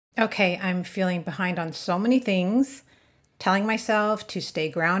Okay, I'm feeling behind on so many things, telling myself to stay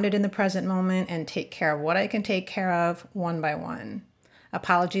grounded in the present moment and take care of what I can take care of one by one.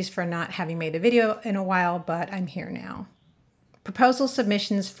 Apologies for not having made a video in a while, but I'm here now. Proposal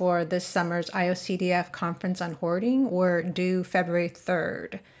submissions for this summer's IOCDF conference on hoarding were due February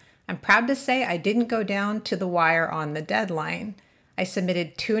 3rd. I'm proud to say I didn't go down to the wire on the deadline. I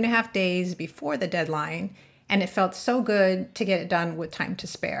submitted 2.5 days before the deadline, and it felt so good to get it done with time to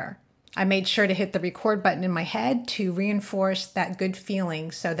spare. I made sure to hit the record button in my head to reinforce that good feeling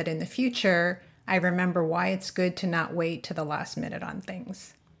so that in the future, I remember why it's good to not wait to the last minute on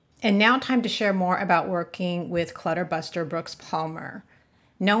things. And now time to share more about working with Clutter Buster Brooks Palmer.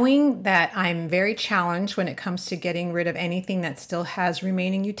 Knowing that I'm very challenged when it comes to getting rid of anything that still has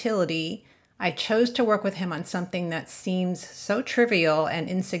remaining utility, I chose to work with him on something that seems so trivial and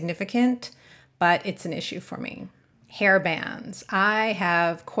insignificant, but it's an issue for me. Hair bands. I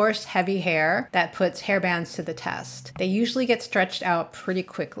have coarse, heavy hair that puts hair bands to the test. They usually get stretched out pretty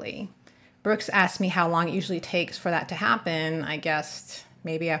quickly. Brooks asked me how long it usually takes for that to happen. I guessed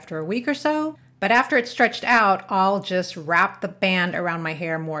maybe after a week or so. But after it's stretched out, I'll just wrap the band around my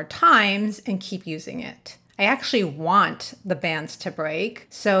hair more times and keep using it. I actually want the bands to break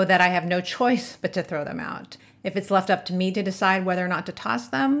so that I have no choice but to throw them out. If it's left up to me to decide whether or not to toss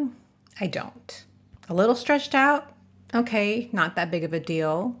them, I don't. A little stretched out? Okay, not that big of a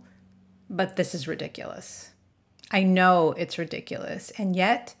deal, but this is ridiculous. I know it's ridiculous, and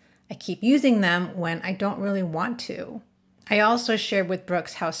yet I keep using them when I don't really want to. I also shared with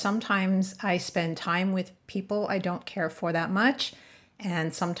Brooks how sometimes I spend time with people I don't care for that much,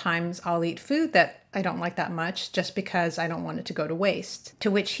 and sometimes I'll eat food that I don't like that much just because I don't want it to go to waste. To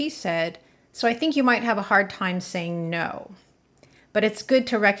which he said, "So I think you might have a hard time saying no." But it's good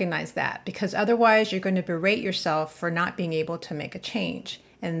to recognize that because otherwise you're going to berate yourself for not being able to make a change.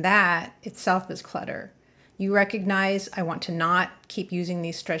 And that itself is clutter. You recognize, I want to not keep using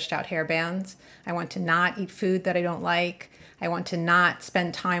these stretched out hair bands. I want to not eat food that I don't like. I want to not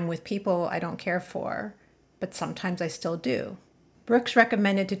spend time with people I don't care for. But sometimes I still do. Brooks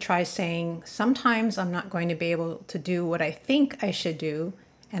recommended to try saying, sometimes I'm not going to be able to do what I think I should do,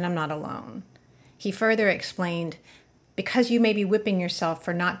 and I'm not alone. He further explained, because you may be whipping yourself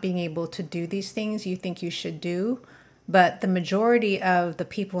for not being able to do these things you think you should do, but the majority of the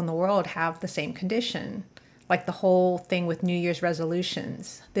people in the world have the same condition. Like the whole thing with New Year's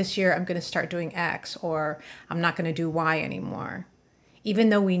resolutions. This year I'm going to start doing X, or I'm not going to do Y anymore. Even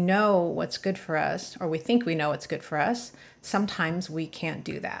though we know what's good for us, or we think we know what's good for us, sometimes we can't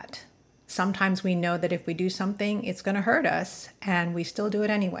do that. Sometimes we know that if we do something, it's going to hurt us, and we still do it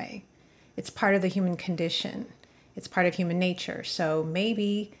anyway. It's part of the human condition. It's part of human nature, so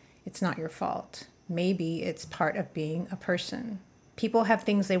maybe it's not your fault. Maybe it's part of being a person. People have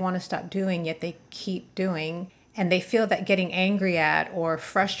things they want to stop doing, yet they keep doing, and they feel that getting angry at or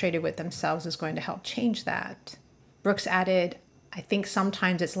frustrated with themselves is going to help change that. Brooks added, I think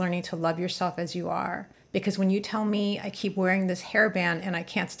sometimes it's learning to love yourself as you are, because when you tell me I keep wearing this hairband and I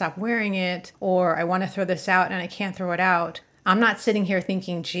can't stop wearing it, or I want to throw this out and I can't throw it out, I'm not sitting here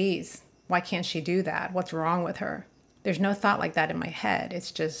thinking, geez, why can't she do that? What's wrong with her? There's no thought like that in my head.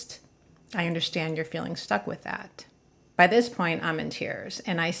 It's just, I understand you're feeling stuck with that. By this point, I'm in tears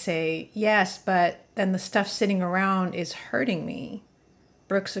and I say, yes, but then the stuff sitting around is hurting me.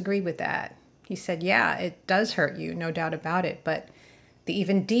 Brooks agreed with that. He said, yeah, it does hurt you, no doubt about it, but the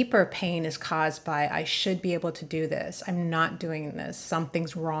even deeper pain is caused by, I should be able to do this. I'm not doing this.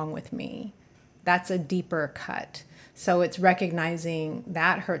 Something's wrong with me. That's a deeper cut. So it's recognizing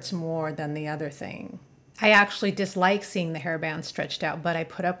that hurts more than the other thing. I actually dislike seeing the hairband stretched out, but I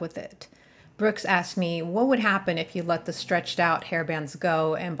put up with it. Brooks asked me, what would happen if you let the stretched out hairbands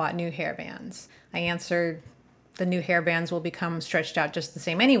go and bought new hairbands? I answered, the new hairbands will become stretched out just the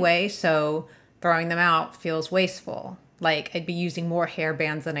same anyway, so throwing them out feels wasteful. Like I'd be using more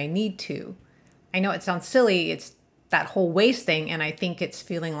hairbands than I need to. I know it sounds silly, it's that whole waste thing, and I think it's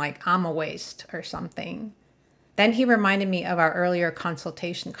feeling like I'm a waste or something. Then he reminded me of our earlier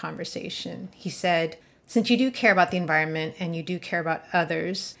consultation conversation. He said, since you do care about the environment and you do care about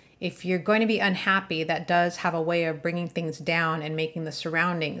others, if you're going to be unhappy, that does have a way of bringing things down and making the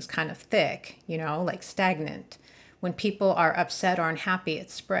surroundings kind of thick, like stagnant. When people are upset or unhappy,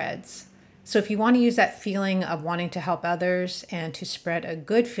 it spreads. So if you want to use that feeling of wanting to help others and to spread a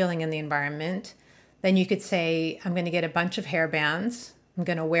good feeling in the environment, then you could say, I'm going to get a bunch of hair bands. I'm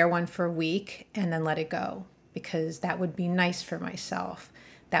going to wear one for a week and then let it go, because that would be nice for myself.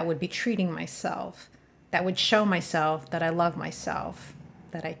 That would be treating myself. That would show myself that I love myself,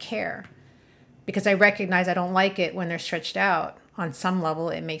 that I care. Because I recognize I don't like it when they're stretched out. on some level,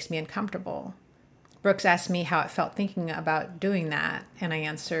 it makes me uncomfortable. Brooks asked me how it felt thinking about doing that, and I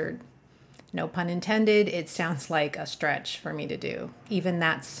answered, no pun intended, it sounds like a stretch for me to do, even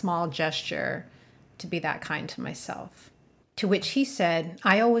that small gesture, to be that kind to myself. To which he said,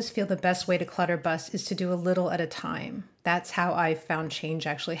 I always feel the best way to clutter bust is to do a little at a time. That's how I've found change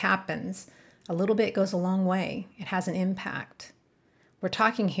actually happens. A little bit goes a long way. It has an impact. We're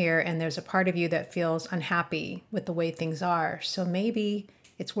talking here, and there's a part of you that feels unhappy with the way things are, so maybe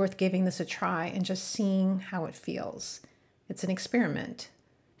it's worth giving this a try and just seeing how it feels. It's an experiment,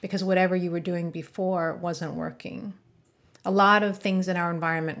 because whatever you were doing before wasn't working. A lot of things in our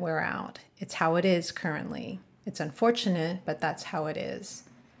environment wear out. It's how it is currently. It's unfortunate, but that's how it is.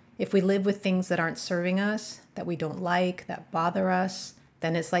 If we live with things that aren't serving us, that we don't like, that bother us,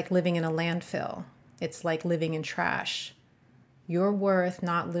 then it's like living in a landfill. It's like living in trash. You're worth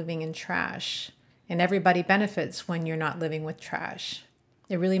not living in trash, and everybody benefits when you're not living with trash.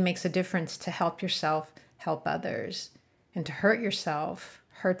 It really makes a difference to help yourself help others, and to hurt yourself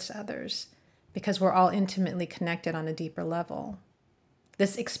hurts others, because we're all intimately connected on a deeper level.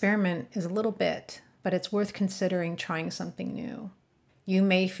 This experiment is a little bit, but it's worth considering trying something new. You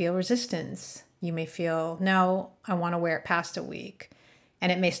may feel resistance. You may feel, no, I want to wear it past a week,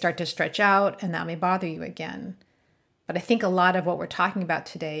 and it may start to stretch out, and that may bother you again. But I think a lot of what we're talking about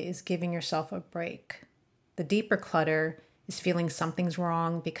today is giving yourself a break. The deeper clutter is feeling something's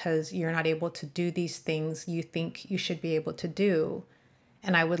wrong because you're not able to do these things you think you should be able to do.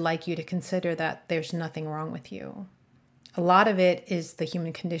 And I would like you to consider that there's nothing wrong with you. A lot of it is the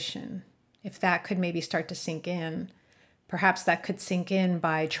human condition. If that could maybe start to sink in, perhaps that could sink in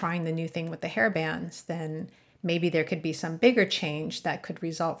by trying the new thing with the hairbands, then maybe there could be some bigger change that could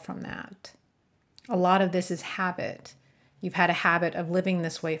result from that. A lot of this is habit. You've had a habit of living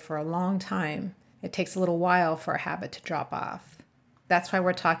this way for a long time. It takes a little while for a habit to drop off. That's why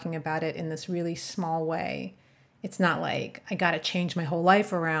we're talking about it in this really small way. It's not like, I gotta change my whole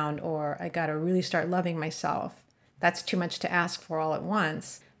life around, or I gotta really start loving myself. That's too much to ask for all at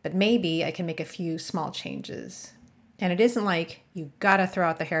once, but maybe I can make a few small changes. And it isn't like you gotta throw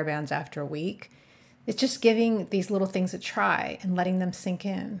out the hairbands after a week. It's just giving these little things a try and letting them sink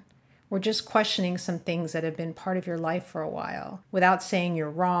in. We're just questioning some things that have been part of your life for a while without saying you're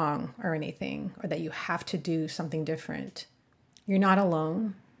wrong or anything, or that you have to do something different. You're not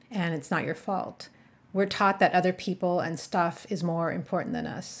alone, and it's not your fault. We're taught that other people and stuff is more important than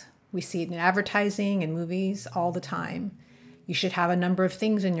us. We see it in advertising and movies all the time. You should have a number of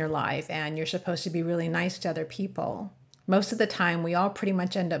things in your life, and you're supposed to be really nice to other people. Most of the time, we all pretty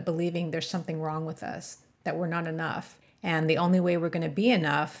much end up believing there's something wrong with us, that we're not enough. And the only way we're going to be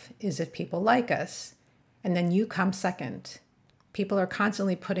enough is if people like us. And then you come second. People are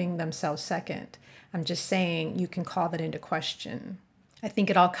constantly putting themselves second. I'm just saying you can call that into question. I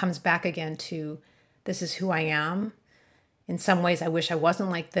think it all comes back again to, this is who I am. In some ways, I wish I wasn't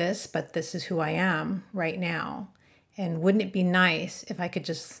like this, but this is who I am right now. And wouldn't it be nice if I could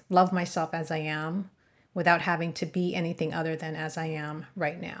just love myself as I am without having to be anything other than as I am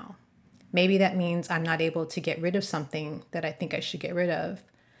right now? Maybe that means I'm not able to get rid of something that I think I should get rid of.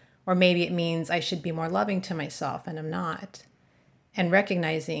 Or maybe it means I should be more loving to myself and I'm not. And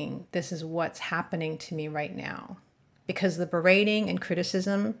recognizing this is what's happening to me right now. Because the berating and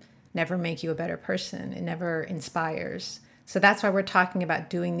criticism never make you a better person. It never inspires. So that's why we're talking about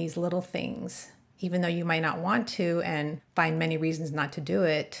doing these little things. Even though you might not want to and find many reasons not to do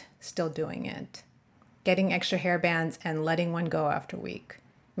it, still doing it. Getting extra hairbands and letting one go after a week.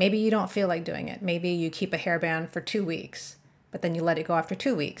 Maybe you don't feel like doing it. Maybe you keep a hairband for 2 weeks, but then you let it go after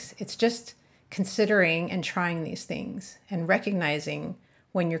 2 weeks. It's just considering and trying these things and recognizing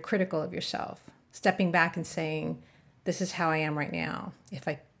when you're critical of yourself, stepping back and saying, this is how I am right now. If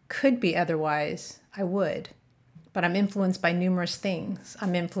I could be otherwise, I would. But I'm influenced by numerous things.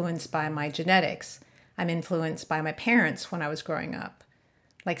 I'm influenced by my genetics. I'm influenced by my parents when I was growing up.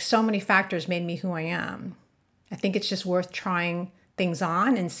 Like, so many factors made me who I am. I think it's just worth trying things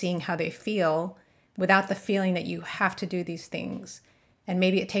on and seeing how they feel without the feeling that you have to do these things. And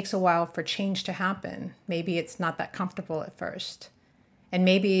maybe it takes a while for change to happen. Maybe it's not that comfortable at first. And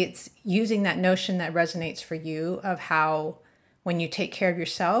maybe it's using that notion that resonates for you of how when you take care of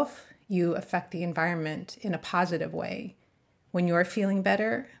yourself, you affect the environment in a positive way. When you're feeling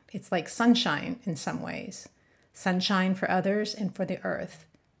better, it's like sunshine in some ways. Sunshine for others and for the earth.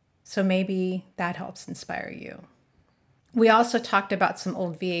 So maybe that helps inspire you. We also talked about some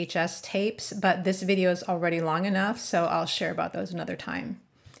old VHS tapes, but this video is already long enough, so I'll share about those another time.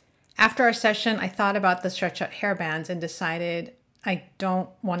 After our session, I thought about the stretch out hairbands and decided I don't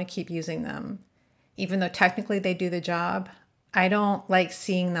want to keep using them. Even though technically they do the job, I don't like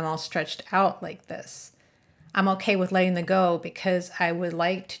seeing them all stretched out like this. I'm okay with letting them go because I would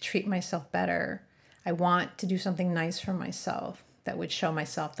like to treat myself better. I want to do something nice for myself that would show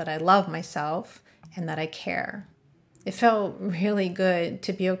myself that I love myself and that I care. It felt really good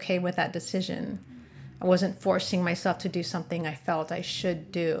to be okay with that decision. I wasn't forcing myself to do something I felt I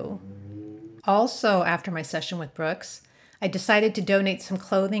should do. Also, after my session with Brooks, I decided to donate some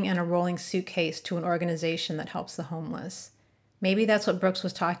clothing and a rolling suitcase to an organization that helps the homeless. Maybe that's what Brooks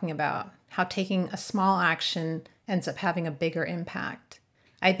was talking about, how taking a small action ends up having a bigger impact.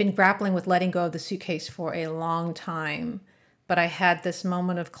 I'd been grappling with letting go of the suitcase for a long time, but I had this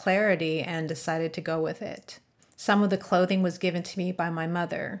moment of clarity and decided to go with it. Some of the clothing was given to me by my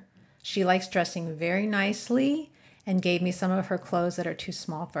mother. She likes dressing very nicely and gave me some of her clothes that are too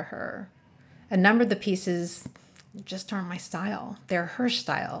small for her. A number of the pieces just aren't my style. They're her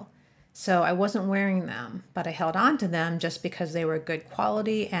style. So I wasn't wearing them, but I held on to them just because they were good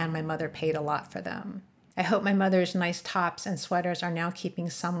quality and my mother paid a lot for them. I hope my mother's nice tops and sweaters are now keeping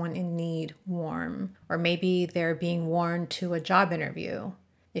someone in need warm, or maybe they're being worn to a job interview.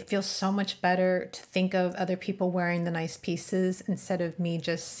 It feels so much better to think of other people wearing the nice pieces instead of me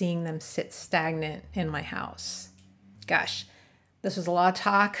just seeing them sit stagnant in my house. Gosh, this was a lot of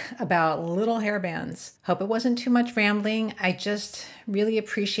talk about little hairbands. Hope it wasn't too much rambling. I just really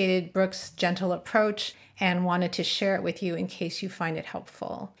appreciated Brooke's gentle approach and wanted to share it with you in case you find it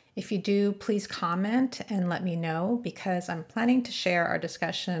helpful. If you do, please comment and let me know because I'm planning to share our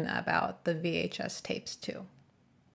discussion about the VHS tapes too.